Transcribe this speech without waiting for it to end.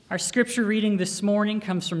Our scripture reading this morning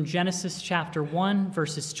comes from Genesis chapter 1,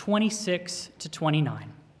 verses 26 to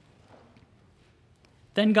 29.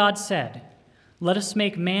 Then God said, "Let us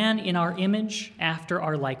make man in our image after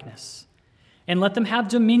our likeness, and let them have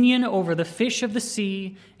dominion over the fish of the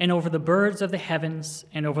sea, and over the birds of the heavens,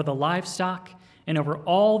 and over the livestock, and over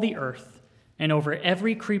all the earth, and over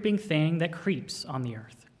every creeping thing that creeps on the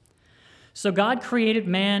earth." So God created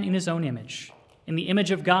man in his own image. In the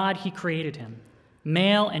image of God he created him.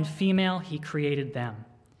 Male and female he created them.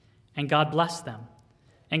 And God blessed them.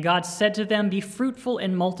 And God said to them, "Be fruitful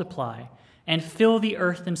and multiply, and fill the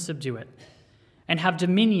earth and subdue it, and have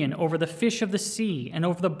dominion over the fish of the sea, and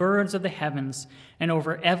over the birds of the heavens, and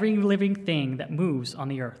over every living thing that moves on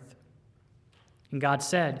the earth." And God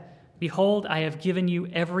said, "Behold, I have given you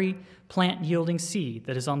every plant yielding seed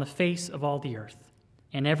that is on the face of all the earth,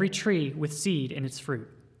 and every tree with seed in its fruit.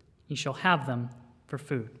 You shall have them for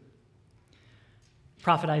food."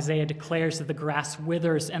 Prophet Isaiah declares that the grass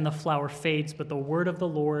withers and the flower fades, but the word of the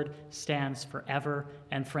Lord stands forever.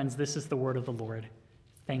 And friends, this is the word of the Lord.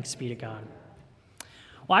 Thanks be to God.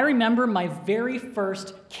 Well, I remember my very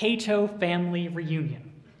first Cato family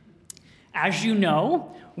reunion. As you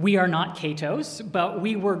know, we are not Catos, but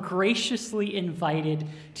we were graciously invited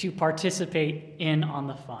to participate in on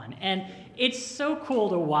the fun. And it's so cool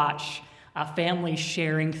to watch a family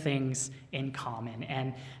sharing things in common.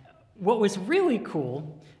 And what was really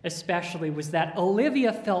cool, especially, was that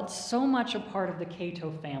Olivia felt so much a part of the Cato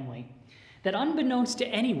family that unbeknownst to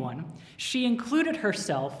anyone, she included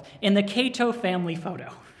herself in the Cato family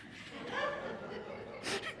photo.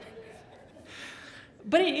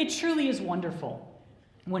 But it truly is wonderful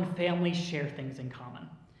when families share things in common.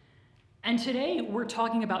 And today we're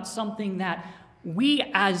talking about something that we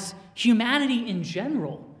as humanity in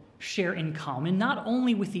general share in common, not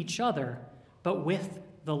only with each other, but with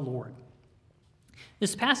the Lord.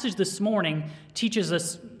 This passage this morning teaches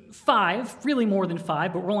us 5, really more than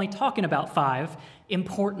 5, but we're only talking about 5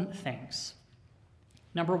 important things.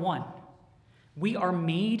 Number 1, we are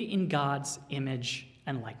made in God's image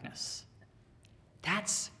and likeness.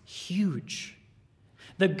 That's huge.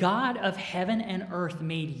 The God of heaven and earth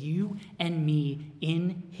made you and me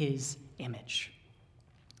in his image.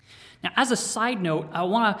 Now, as a side note, I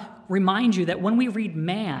want to remind you that when we read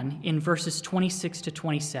man in verses 26 to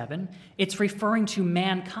 27, it's referring to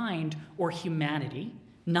mankind or humanity,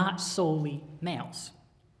 not solely males.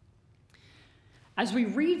 As we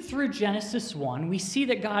read through Genesis 1, we see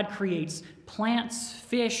that God creates plants,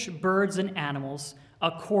 fish, birds, and animals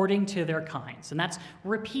according to their kinds. And that's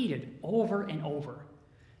repeated over and over.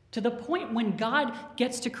 To the point when God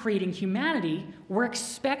gets to creating humanity, we're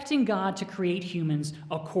expecting God to create humans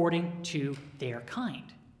according to their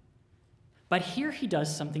kind. But here he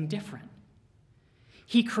does something different.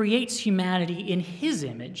 He creates humanity in his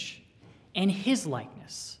image and his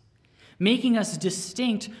likeness, making us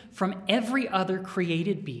distinct from every other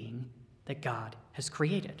created being that God has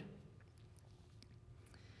created.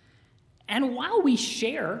 And while we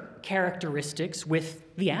share characteristics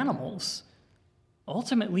with the animals,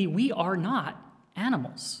 ultimately, we are not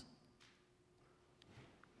animals.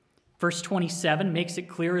 Verse 27 makes it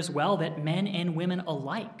clear as well that men and women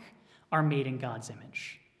alike are made in God's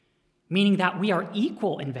image, meaning that we are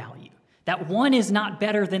equal in value, that one is not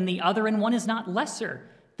better than the other and one is not lesser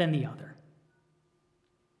than the other.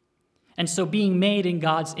 And so being made in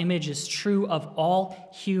God's image is true of all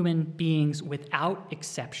human beings without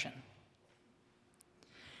exception.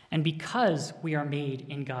 And because we are made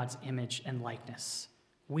in God's image and likeness,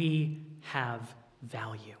 we have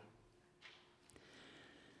value.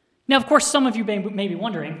 Now, of course, some of you may be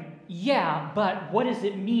wondering, yeah, but what does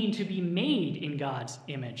it mean to be made in God's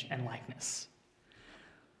image and likeness?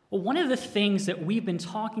 Well, one of the things that we've been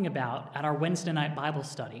talking about at our Wednesday night Bible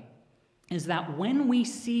study is that when we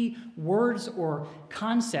see words or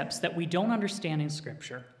concepts that we don't understand in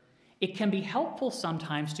Scripture, it can be helpful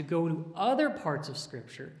sometimes to go to other parts of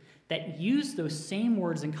Scripture that use those same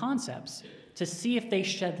words and concepts to see if they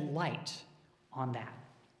shed light on that.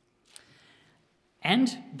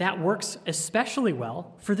 And that works especially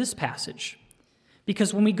well for this passage,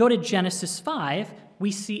 because when we go to Genesis 5,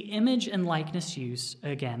 we see image and likeness used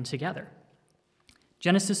again together.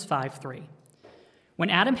 Genesis 5:3. When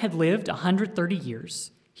Adam had lived 130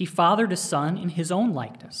 years, he fathered a son in his own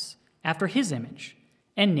likeness, after his image,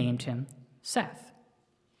 and named him Seth.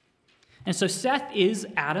 And so Seth is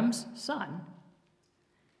Adam's son,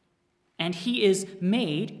 and he is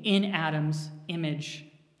made in Adam's image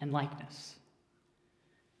and likeness.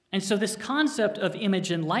 And so this concept of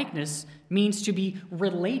image and likeness means to be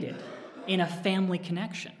related in a family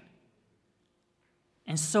connection.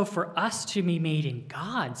 And so for us to be made in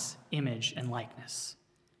God's image and likeness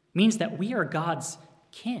means that we are God's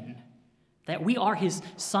kin, that we are his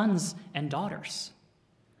sons and daughters.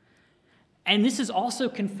 And this is also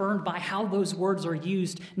confirmed by how those words are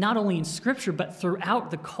used not only in Scripture, but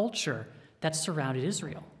throughout the culture that surrounded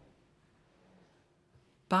Israel.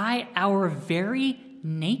 By our very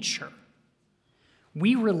nature,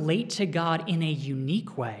 we relate to God in a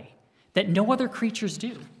unique way that no other creatures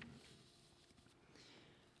do.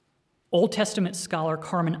 Old Testament scholar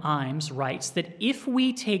Carmen Imes writes that if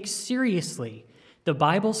we take seriously the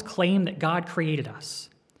Bible's claim that God created us,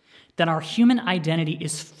 then our human identity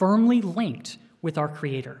is firmly linked with our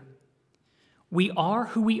Creator. We are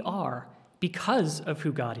who we are because of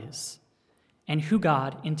who God is and who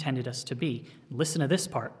God intended us to be. Listen to this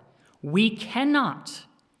part. We cannot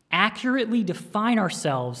accurately define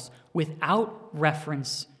ourselves without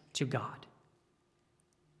reference to God.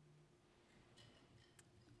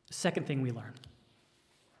 The second thing we learn,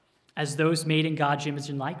 as those made in God's image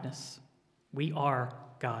and likeness, we are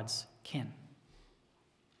God's kin.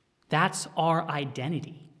 That's our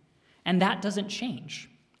identity, and that doesn't change.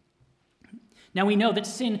 Now we know that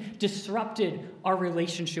sin disrupted our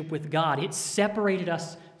relationship with God. It separated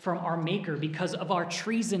us from our Maker because of our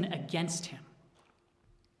treason against him.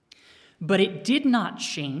 But it did not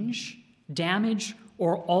change, damage,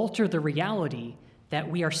 or alter the reality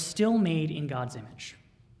that we are still made in God's image.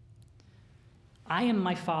 I am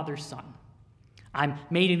my Father's son. I'm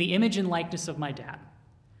made in the image and likeness of my dad.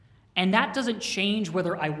 And that doesn't change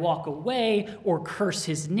whether I walk away or curse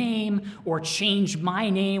his name or change my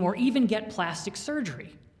name or even get plastic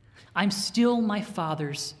surgery. I'm still my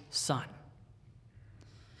Father's son.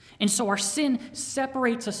 And so our sin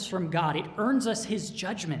separates us from God. It earns us his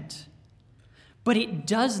judgment. But it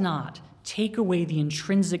does not take away the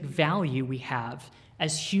intrinsic value we have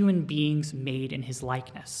as human beings made in his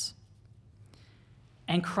likeness.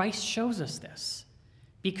 And Christ shows us this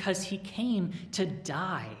because he came to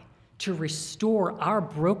die to restore our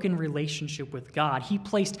broken relationship with God. He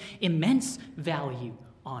placed immense value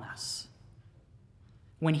on us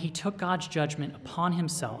when he took God's judgment upon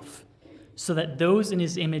himself so that those in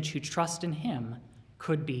his image who trust in him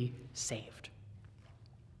could be saved.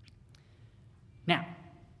 Now,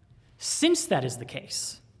 since that is the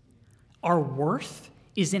case, our worth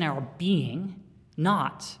is in our being,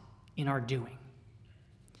 not in our doing.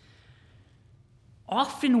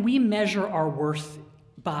 Often we measure our worth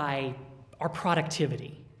by our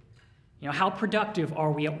productivity. How productive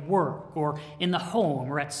are we at work or in the home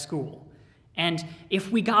or at school? And if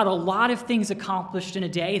we got a lot of things accomplished in a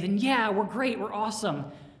day, then yeah, we're great, we're awesome.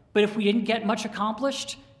 But if we didn't get much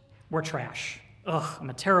accomplished, we're trash. Ugh, I'm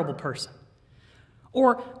a terrible person.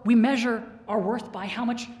 Or we measure our worth by how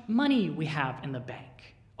much money we have in the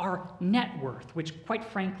bank, our net worth, which quite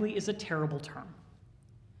frankly is a terrible term.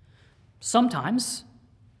 Sometimes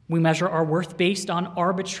we measure our worth based on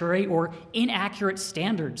arbitrary or inaccurate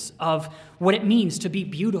standards of what it means to be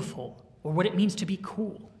beautiful or what it means to be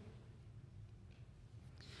cool.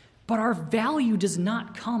 But our value does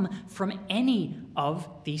not come from any of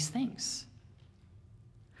these things.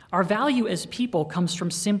 Our value as people comes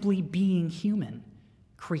from simply being human,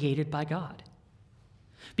 created by God.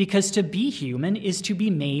 Because to be human is to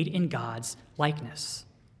be made in God's likeness.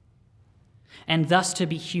 And thus to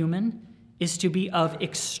be human is to be of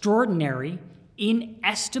extraordinary,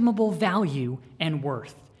 inestimable value and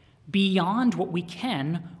worth, beyond what we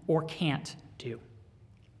can or can't do.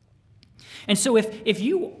 And so if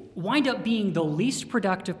you wind up being the least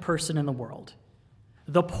productive person in the world,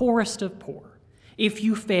 the poorest of poor, if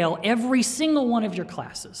you fail every single one of your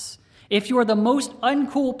classes, if you are the most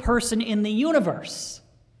uncool person in the universe,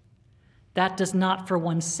 that does not for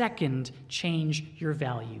 1 second change your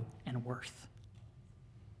value and worth.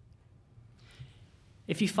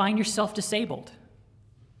 If you find yourself disabled,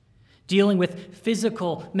 dealing with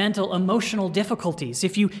physical, mental, emotional difficulties,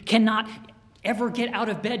 if you cannot ever get out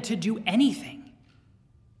of bed to do anything,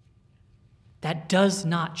 that does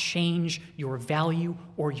not change your value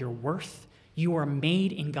or your worth. You are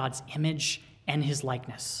made in God's image and his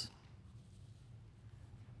likeness.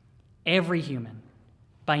 Every human,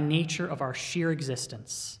 by nature of our sheer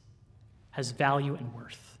existence, has value and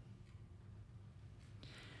worth.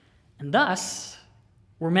 And thus,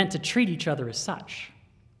 we're meant to treat each other as such.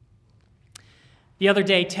 The other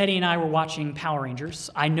day, Teddy and I were watching Power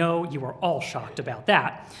Rangers. I know you are all shocked about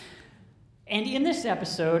that. And in this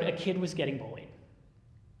episode, a kid was getting bullied.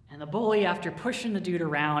 And the bully, after pushing the dude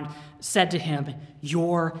around, said to him,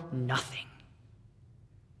 "You're nothing."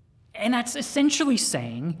 And that's essentially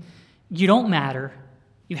saying, you don't matter,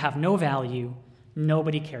 you have no value,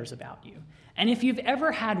 nobody cares about you. And if you've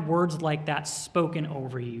ever had words like that spoken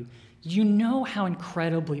over you, you know how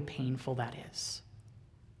incredibly painful that is.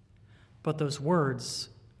 But those words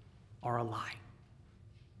are a lie.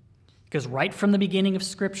 Because right from the beginning of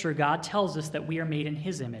Scripture, God tells us that we are made in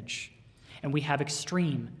his image, and we have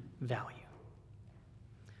extreme value.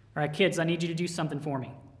 All right, kids, I need you to do something for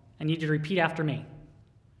me. I need you to repeat after me.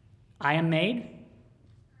 I am made.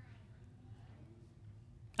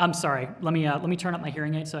 I'm sorry. Let me turn up my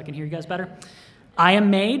hearing aid so I can hear you guys better. I am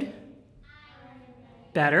made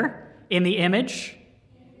better in the image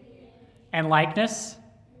and likeness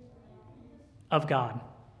of God.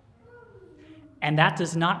 And that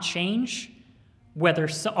does not change whether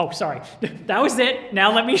that was it.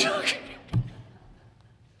 Now let me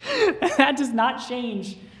that does not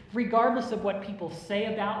change regardless of what people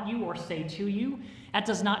say about you or say to you. That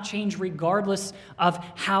does not change regardless of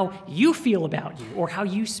how you feel about you or how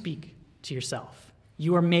you speak to yourself.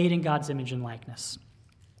 You are made in God's image and likeness.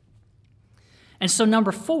 And so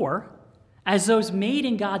number 4, as those made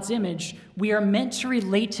in God's image, we are meant to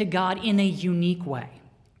relate to God in a unique way.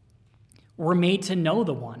 We're made to know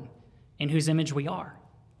the one in whose image we are.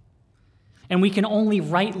 And we can only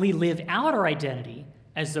rightly live out our identity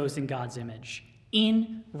as those in God's image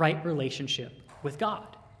in right relationship with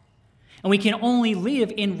God. And we can only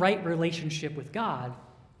live in right relationship with God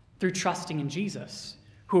through trusting in Jesus,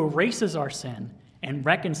 who erases our sin and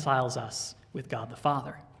reconciles us with God the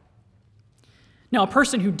Father. Now, a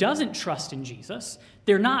person who doesn't trust in Jesus,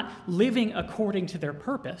 they're not living according to their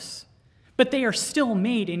purpose, but they are still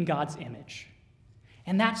made in God's image.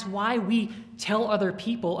 And that's why we tell other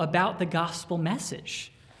people about the gospel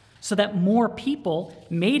message, so that more people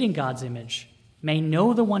made in God's image may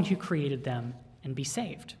know the one who created them and be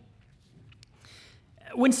saved.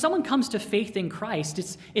 When someone comes to faith in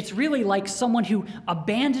Christ, it's really like someone who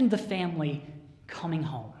abandoned the family coming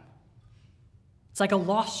home. It's like a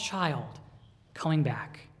lost child coming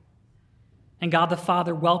back. And God the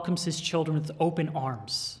Father welcomes his children with open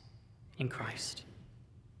arms in Christ.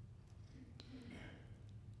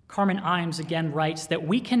 Carmen Imes again writes that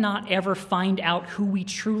we cannot ever find out who we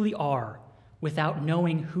truly are without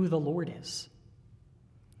knowing who the Lord is.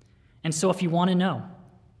 And so if you want to know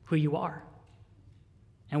who you are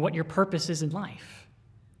and what your purpose is in life,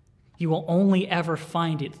 you will only ever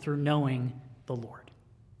find it through knowing the Lord.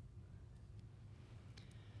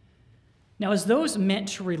 Now, as those meant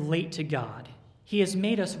to relate to God, he has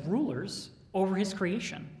made us rulers over his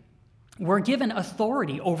creation. We're given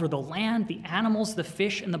authority over the land, the animals, the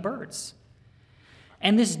fish, and the birds.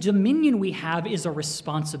 And this dominion we have is a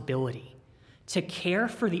responsibility to care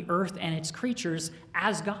for the earth and its creatures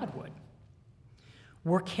as God would.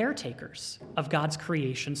 We're caretakers of God's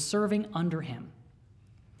creation, serving under him.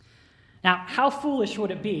 Now, how foolish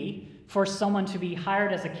would it be for someone to be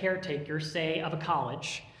hired as a caretaker, say, of a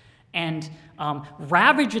college, and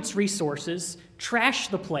ravage its resources, trash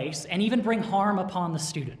the place, and even bring harm upon the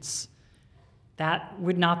students? That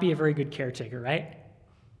would not be a very good caretaker, right?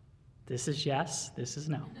 This is yes, this is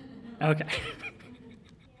no. Okay.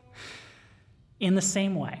 In the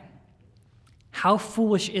same way, how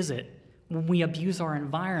foolish is it when we abuse our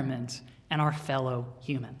environment and our fellow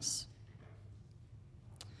humans?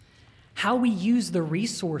 How we use the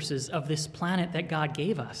resources of this planet that God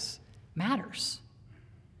gave us matters.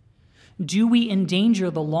 Do we endanger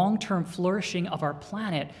the long-term flourishing of our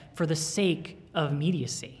planet for the sake of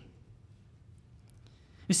immediacy?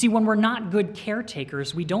 You see, when we're not good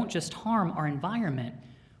caretakers, we don't just harm our environment,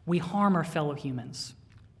 we harm our fellow humans.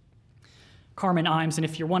 Carmen Imes, and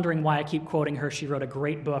if you're wondering why I keep quoting her, she wrote a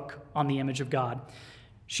great book on the image of God.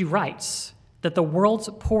 She writes that the world's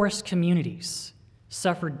poorest communities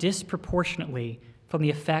suffer disproportionately from the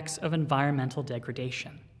effects of environmental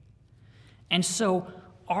degradation. And so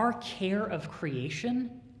our care of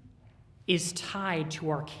creation is tied to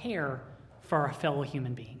our care for our fellow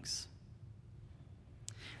human beings.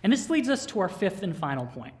 And this leads us to our 5th and final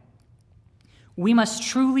point. We must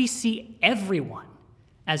truly see everyone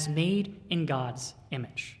as made in God's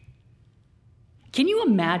image. Can you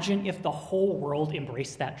imagine if the whole world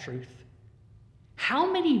embraced that truth?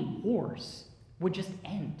 How many wars would just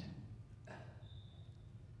end?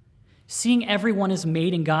 Seeing everyone as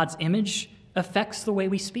made in God's image affects the way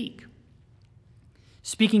we speak.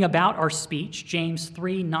 Speaking about our speech, James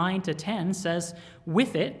 3:9-10 says,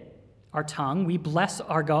 "With it, our tongue, we bless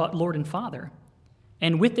our God, Lord and Father,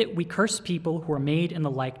 and with it we curse people who are made in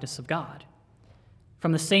the likeness of God.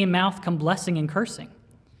 From the same mouth come blessing and cursing.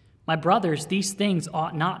 My brothers, these things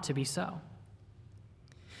ought not to be so."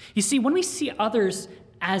 You see, when we see others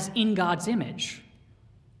as in God's image,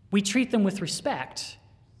 we treat them with respect,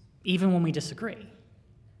 even when we disagree.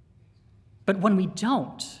 But when we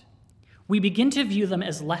don't, we begin to view them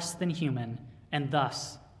as less than human and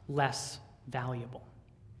thus less valuable.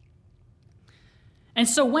 And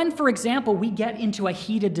so when, for example, we get into a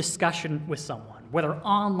heated discussion with someone, whether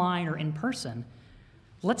online or in person,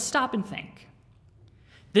 let's stop and think.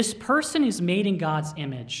 This person is made in God's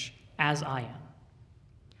image as I am.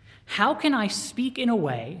 How can I speak in a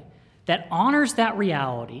way that honors that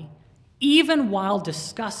reality even while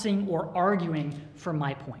discussing or arguing for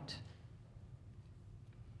my point?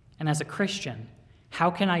 And as a Christian, how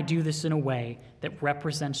can I do this in a way that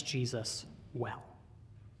represents Jesus well?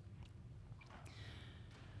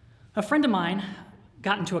 A friend of mine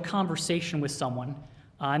got into a conversation with someone,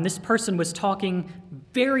 and this person was talking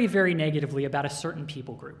very, very negatively about a certain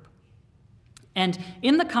people group. And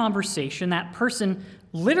in the conversation, that person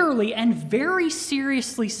literally and very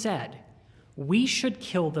seriously said, "We should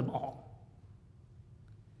kill them all."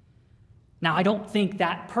 Now, I don't think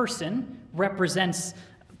that person represents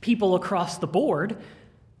people across the board,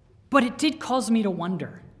 but it did cause me to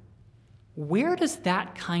wonder, where does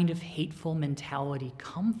that kind of hateful mentality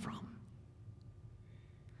come from?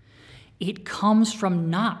 It comes from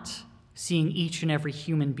not seeing each and every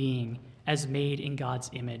human being as made in God's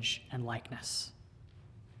image and likeness.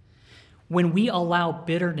 When we allow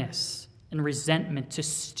bitterness and resentment to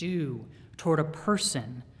stew toward a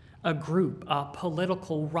person, a group, a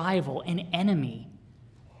political rival, an enemy,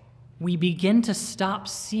 we begin to stop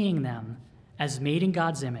seeing them as made in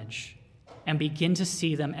God's image and begin to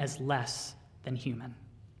see them as less than human.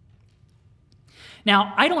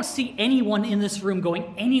 Now, I don't see anyone in this room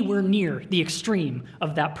going anywhere near the extreme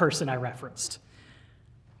of that person I referenced.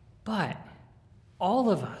 But all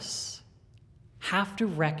of us have to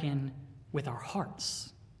reckon with our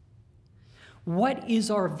hearts. What is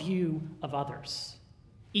our view of others,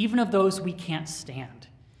 even of those we can't stand,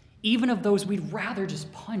 even of those we'd rather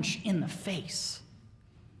just punch in the face?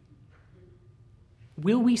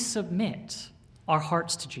 Will we submit our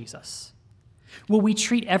hearts to Jesus? Will we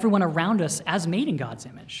treat everyone around us as made in God's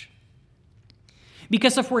image?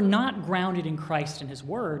 Because if we're not grounded in Christ and his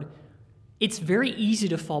word, it's very easy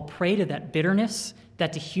to fall prey to that bitterness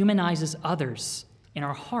that dehumanizes others in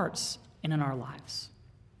our hearts and in our lives.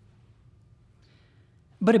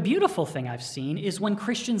 But a beautiful thing I've seen is when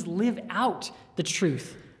Christians live out the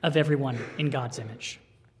truth of everyone in God's image.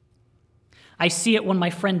 I see it when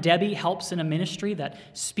my friend Debbie helps in a ministry that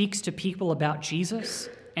speaks to people about Jesus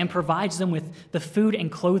and provides them with the food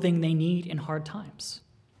and clothing they need in hard times.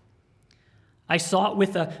 I saw it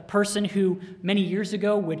with a person who many years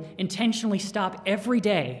ago would intentionally stop every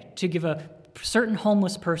day to give a certain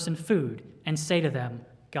homeless person food and say to them,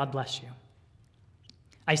 "God bless you."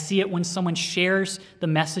 I see it when someone shares the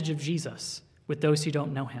message of Jesus with those who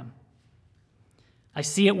don't know him. I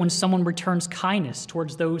see it when someone returns kindness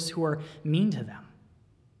towards those who are mean to them.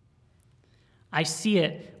 I see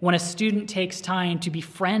it when a student takes time to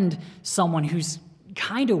befriend someone who's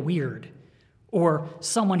kind of weird or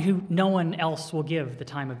someone who no one else will give the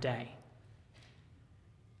time of day.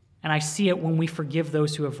 And I see it when we forgive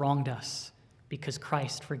those who have wronged us because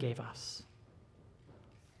Christ forgave us.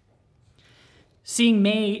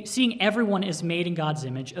 Seeing everyone as made in God's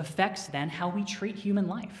image affects then how we treat human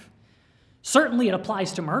life. Certainly it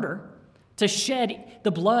applies to murder. To shed the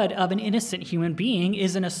blood of an innocent human being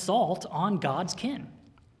is an assault on God's kin.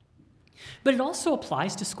 But it also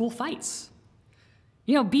applies to school fights.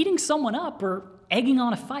 Beating someone up or egging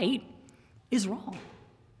on a fight is wrong.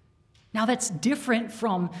 Now, that's different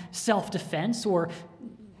from self-defense or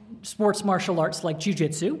sports martial arts like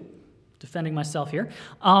jiu-jitsu, defending myself here.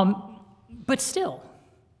 But still,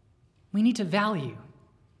 we need to value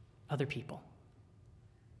other people.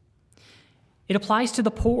 It applies to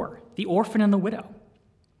the poor, the orphan, and the widow.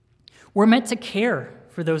 We're meant to care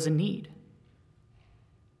for those in need.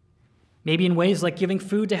 Maybe in ways like giving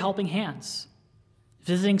food to helping hands,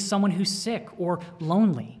 visiting someone who's sick or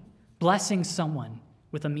lonely, blessing someone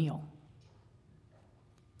with a meal.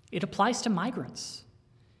 It applies to migrants.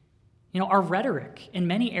 Our rhetoric in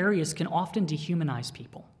many areas can often dehumanize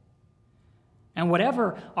people. And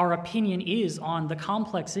whatever our opinion is on the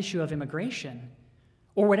complex issue of immigration,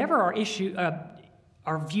 or whatever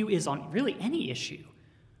our view is on really any issue,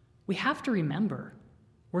 we have to remember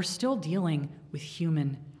we're still dealing with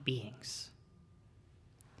human beings.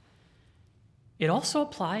 It also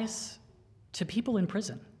applies to people in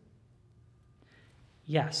prison.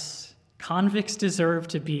 Yes, convicts deserve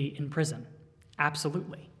to be in prison,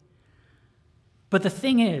 absolutely. But the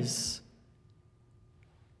thing is,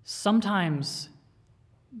 sometimes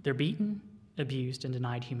they're beaten, abused, and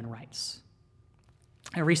denied human rights.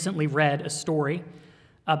 I recently read a story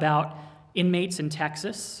about inmates in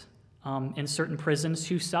Texas, in certain prisons,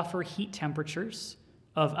 who suffer heat temperatures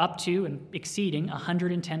of up to and exceeding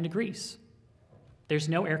 110 degrees. There's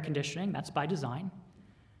no air conditioning. That's by design.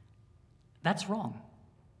 That's wrong.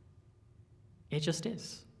 It just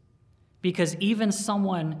is. Because even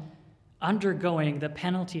someone undergoing the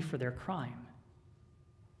penalty for their crime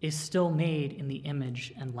is still made in the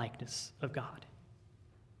image and likeness of God.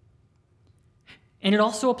 And it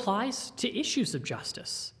also applies to issues of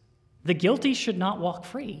justice. The guilty should not walk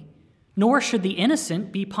free, nor should the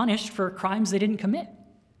innocent be punished for crimes they didn't commit.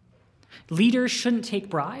 Leaders shouldn't take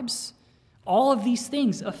bribes. All of these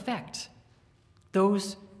things affect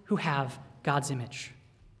those who have God's image.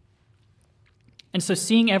 And so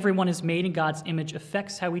seeing everyone as made in God's image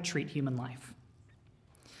affects how we treat human life.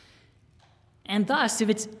 And thus, if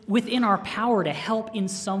it's within our power to help in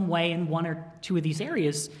some way in one or two of these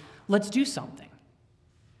areas, let's do something.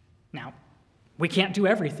 Now, we can't do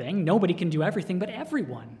everything. Nobody can do everything, but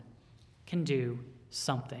everyone can do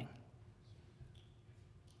something.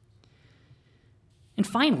 And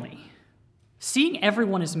finally, seeing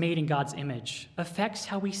everyone as made in God's image affects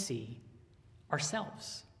how we see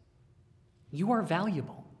ourselves. You are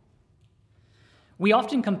valuable. We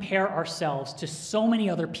often compare ourselves to so many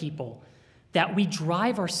other people that we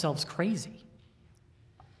drive ourselves crazy.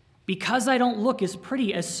 Because I don't look as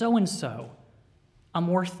pretty as so-and-so, I'm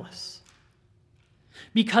worthless.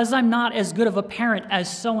 Because I'm not as good of a parent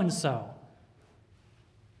as so-and-so,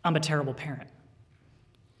 I'm a terrible parent.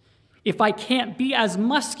 If I can't be as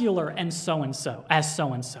muscular as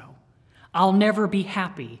so-and-so, I'll never be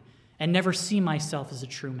happy and never see myself as a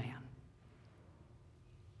true man.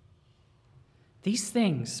 These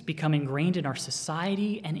things become ingrained in our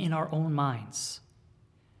society and in our own minds.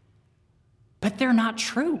 But they're not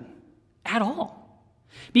true at all,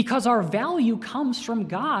 because our value comes from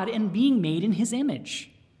God and being made in his image.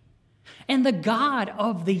 And the God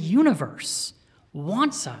of the universe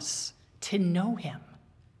wants us to know him.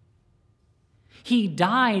 He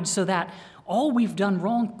died so that all we've done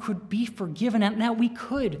wrong could be forgiven and that we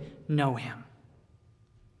could know him.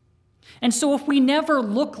 And so if we never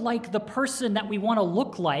look like the person that we want to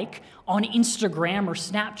look like on Instagram or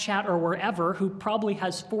Snapchat or wherever, who probably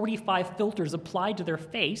has 45 filters applied to their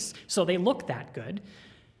face so they look that good,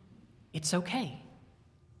 it's okay,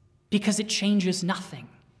 because it changes nothing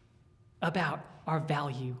about our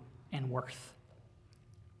value and worth.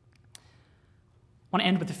 I want to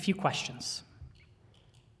end with a few questions.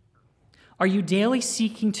 Are you daily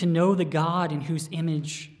seeking to know the God in whose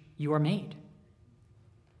image you are made?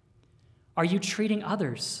 Are you treating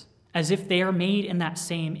others as if they are made in that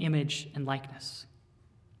same image and likeness?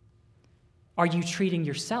 Are you treating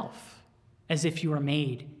yourself as if you are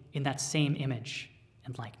made in that same image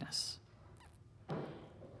and likeness?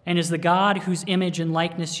 And is the God whose image and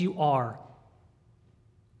likeness you are,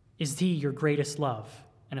 is he your greatest love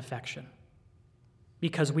and affection?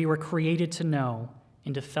 Because we were created to know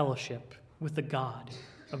and to fellowship with the God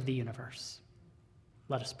of the universe.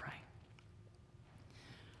 Let us pray.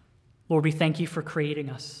 Lord, we thank you for creating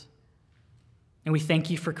us. And we thank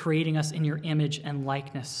you for creating us in your image and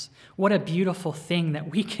likeness. What a beautiful thing that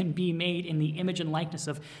we can be made in the image and likeness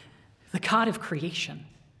of the God of creation,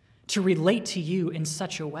 to relate to you in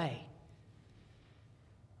such a way.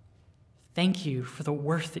 Thank you for the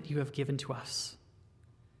worth that you have given to us.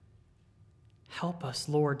 Help us,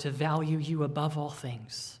 Lord, to value you above all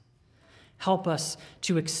things. Help us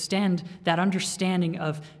to extend that understanding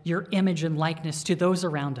of your image and likeness to those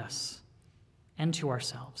around us and to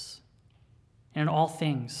ourselves. And in all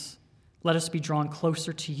things, let us be drawn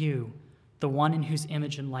closer to you, the one in whose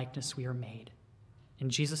image and likeness we are made. In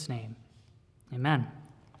Jesus' name, amen.